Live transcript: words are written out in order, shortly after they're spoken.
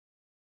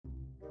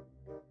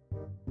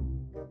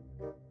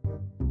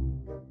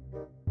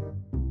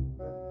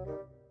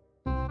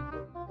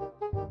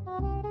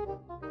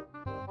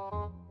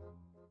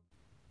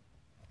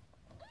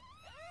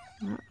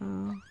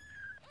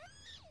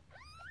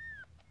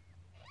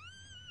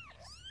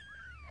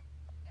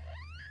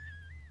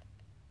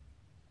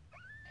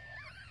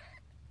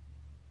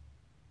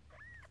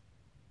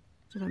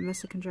Did I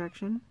miss a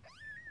contraction?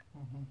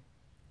 Mm-hmm.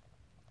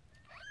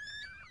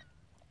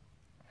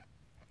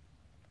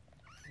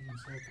 You can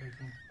start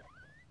taking.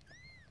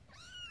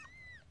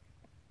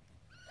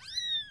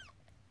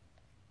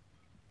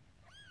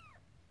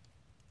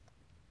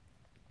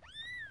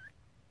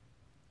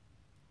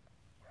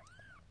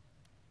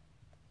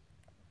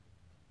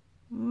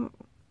 Oh.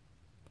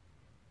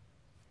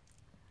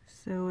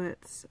 So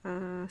it's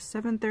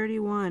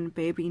 7:31,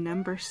 baby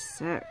number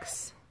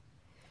 6.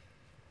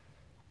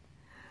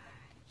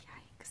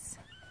 Yikes.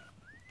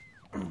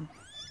 Oh,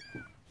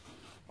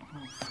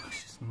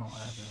 she's not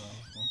happy about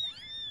this one.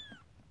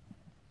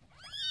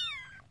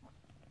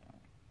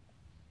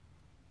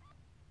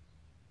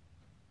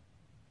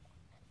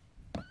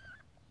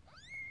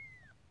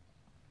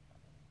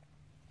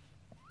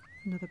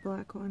 Another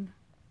black one.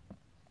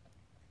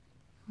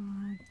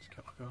 It's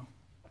calico.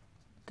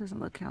 Doesn't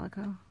look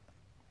calico.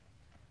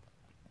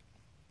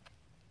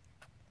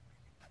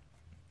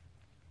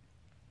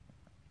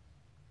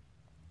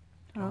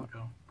 Calico.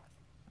 Oh.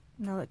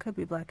 No, it could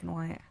be black and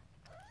white.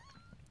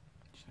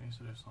 She needs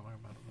to do something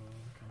about it, but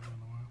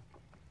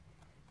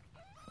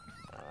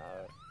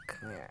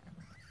Come here.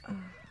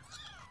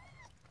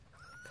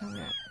 Come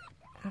here.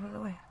 Out of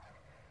the way.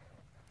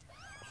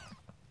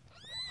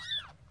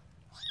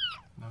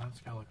 no,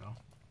 that's calico.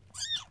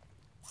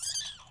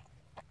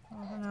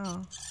 I don't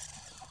know.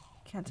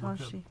 Can't tell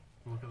if she...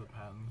 Look at the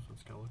patterns,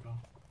 it's calico.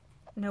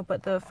 No,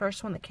 but the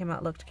first one that came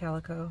out looked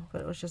calico,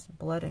 but it was just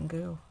blood and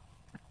goo.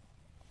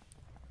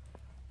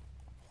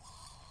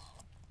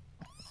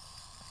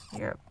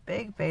 You're a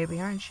big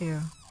baby, aren't you?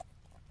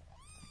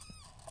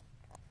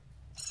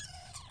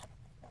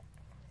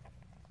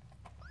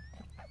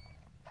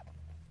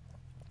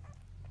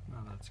 No,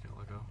 that's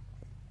calico.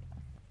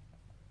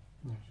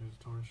 Yeah, she's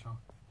a tortoiseshell.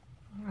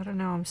 I don't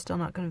know, I'm still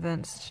not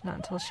convinced. Not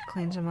until she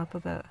cleans him up a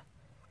bit.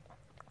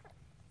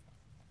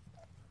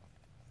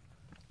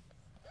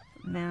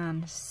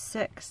 Man,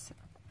 6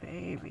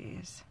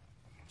 babies.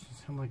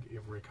 She's in like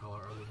every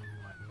color other than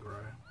white and grey.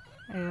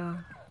 Yeah.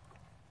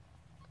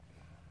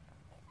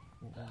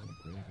 Oh,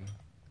 baby.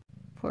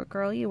 Poor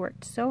girl, you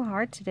worked so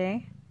hard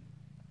today.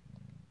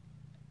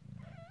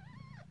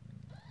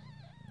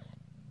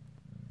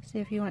 See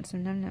if you want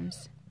some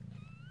num-nums.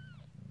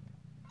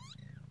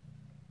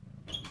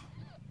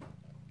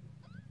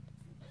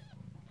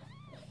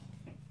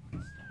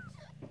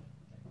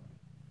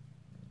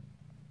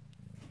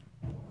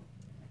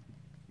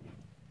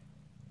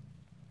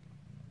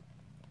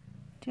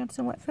 Do you want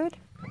some wet food?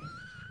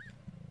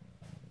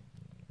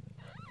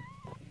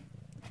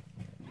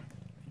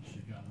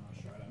 She's got no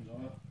straight ends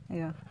on it.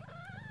 Yeah.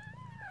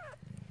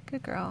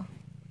 Good girl.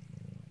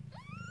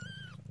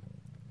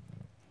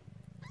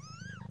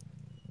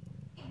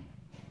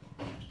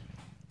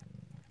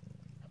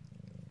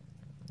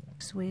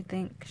 So we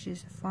think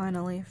she's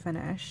finally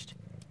finished.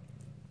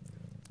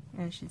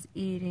 And she's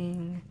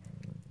eating.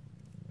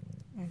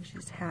 And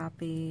she's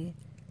happy.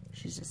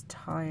 She's just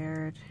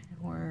tired.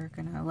 We're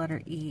gonna let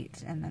her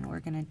eat, and then we're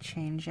gonna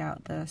change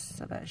out this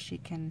so that she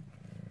can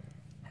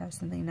have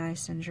something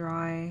nice and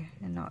dry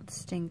and not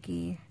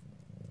stinky.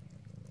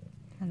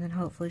 And then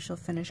hopefully she'll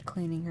finish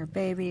cleaning her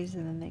babies,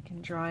 and then they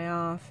can dry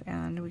off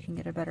and we can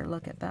get a better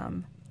look at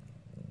them.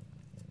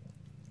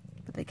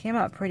 But they came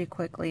out pretty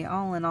quickly.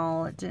 All in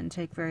all, it didn't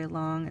take very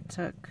long. It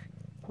took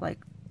like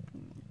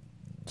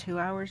 2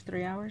 hours,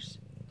 3 hours?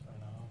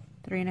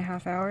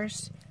 3.5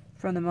 hours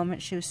from the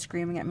moment she was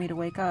screaming at me to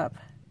wake up.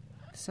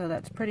 So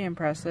that's pretty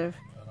impressive.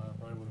 I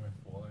probably would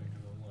have been 4 because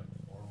it was like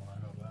 4 when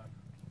I got back.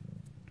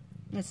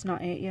 It's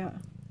not 8 yet.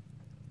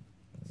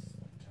 It's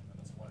like 10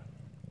 minutes away.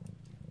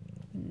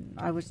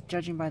 I was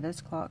judging by this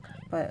clock,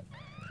 but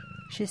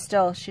she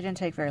didn't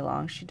take very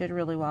long. She did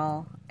really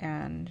well,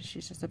 and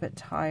she's just a bit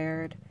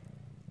tired.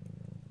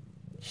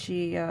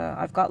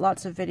 I've got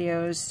lots of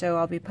videos, so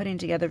I'll be putting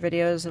together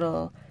videos.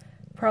 It'll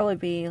probably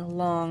be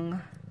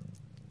long,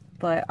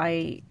 but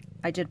I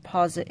did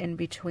pause it in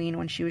between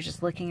when she was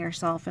just licking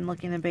herself and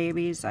licking the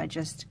babies. I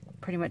just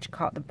pretty much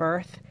caught the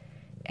birth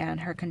and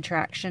her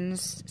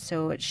contractions,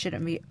 so it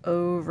shouldn't be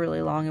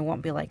overly long. It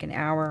won't be like an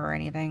hour or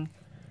anything.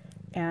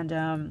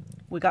 And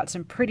we got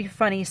some pretty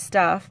funny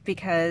stuff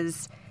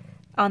because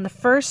on the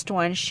first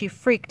one, she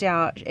freaked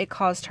out. It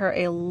caused her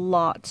a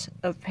lot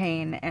of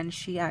pain, and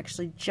she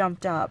actually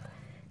jumped up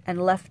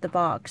and left the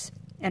box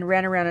and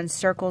ran around in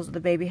circles with the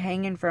baby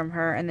hanging from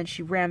her, and then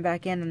she ran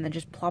back in and then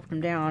just plopped him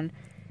down.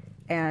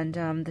 And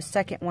the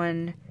second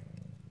one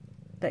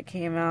that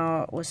came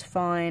out was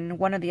fine.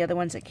 One of the other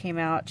ones that came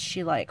out,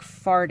 she like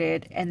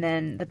farted and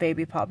then the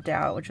baby popped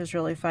out, which was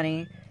really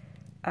funny.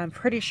 I'm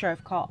pretty sure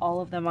I've caught all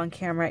of them on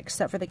camera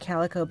except for the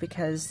calico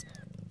because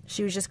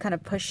she was just kind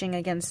of pushing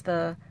against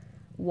the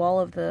wall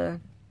of the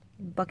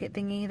bucket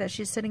thingy that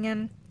she's sitting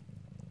in.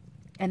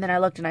 And then I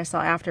looked and I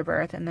saw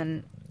afterbirth, and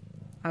then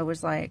I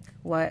was like,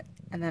 what?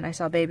 And then I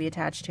saw baby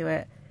attached to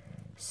it.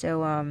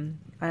 So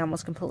I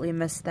almost completely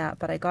missed that,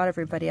 but I got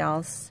everybody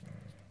else,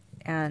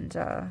 and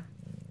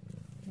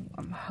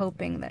I'm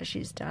hoping that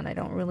she's done. I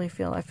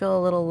feel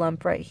a little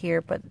lump right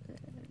here, but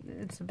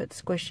it's a bit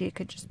squishy. It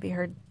could just be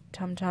her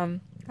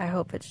tum-tum. I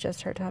hope it's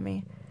just her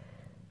tummy.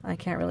 I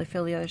can't really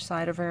feel the other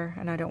side of her,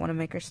 and I don't want to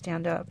make her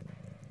stand up.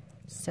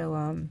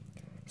 So,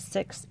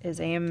 6 is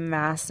a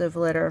massive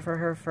litter for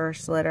her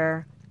first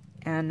litter,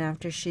 and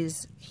after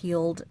she's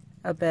healed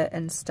a bit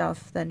and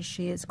stuff, then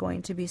she is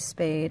going to be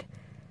spayed.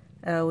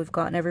 We've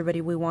gotten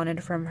everybody we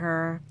wanted from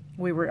her.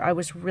 I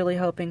was really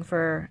hoping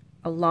for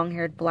a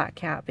long-haired black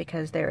cat,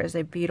 because there is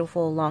a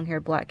beautiful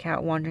long-haired black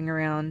cat wandering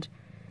around,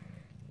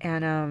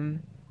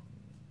 and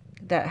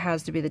that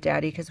has to be the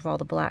daddy because of all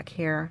the black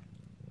hair.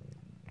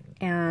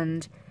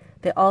 And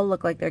they all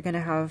look like they're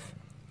gonna have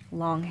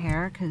long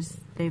hair because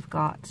they've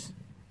got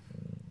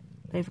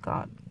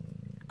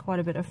quite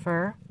a bit of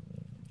fur.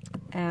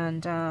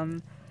 And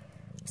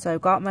so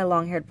I've got my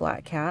long-haired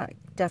black cat,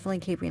 definitely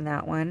keeping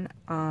that one.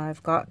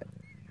 I've got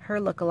her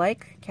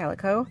look-alike,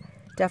 Calico,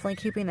 definitely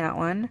keeping that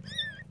one.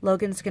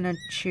 Logan's gonna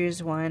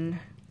choose one.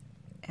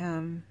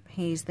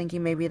 He's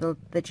thinking maybe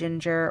the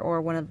ginger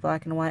or one of the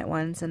black and white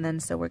ones, and then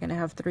so we're gonna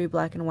have 3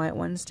 black and white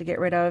ones to get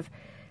rid of.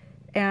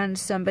 And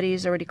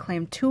somebody's already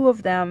claimed 2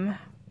 of them.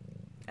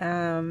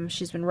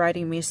 She's been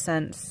writing me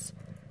since,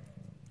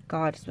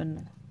 God, it's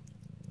been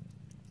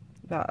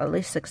about at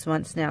least 6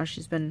 months now.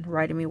 She's been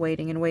writing me,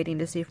 waiting and waiting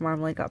to see if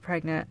Marmalade got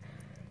pregnant.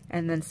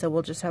 And then so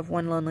we'll just have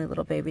one lonely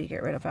little baby to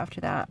get rid of after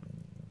that.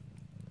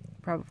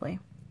 Probably.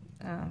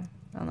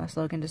 Unless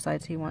Logan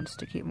decides he wants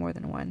to keep more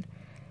than one.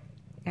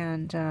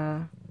 And,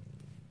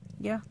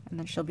 yeah, and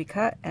then she'll be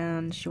cut,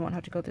 and she won't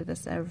have to go through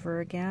this ever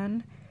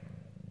again.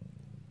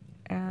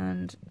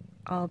 And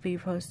I'll be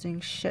posting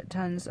shit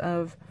tons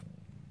of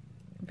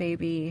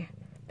baby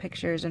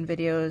pictures and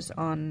videos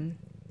on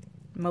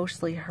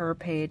mostly her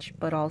page,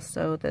 but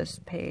also this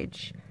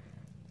page,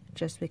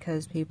 just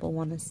because people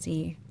want to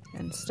see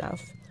and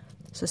stuff.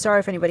 So sorry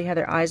if anybody had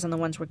their eyes on the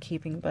ones we're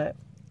keeping, but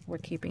we're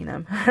keeping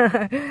them.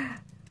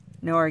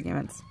 No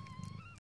arguments.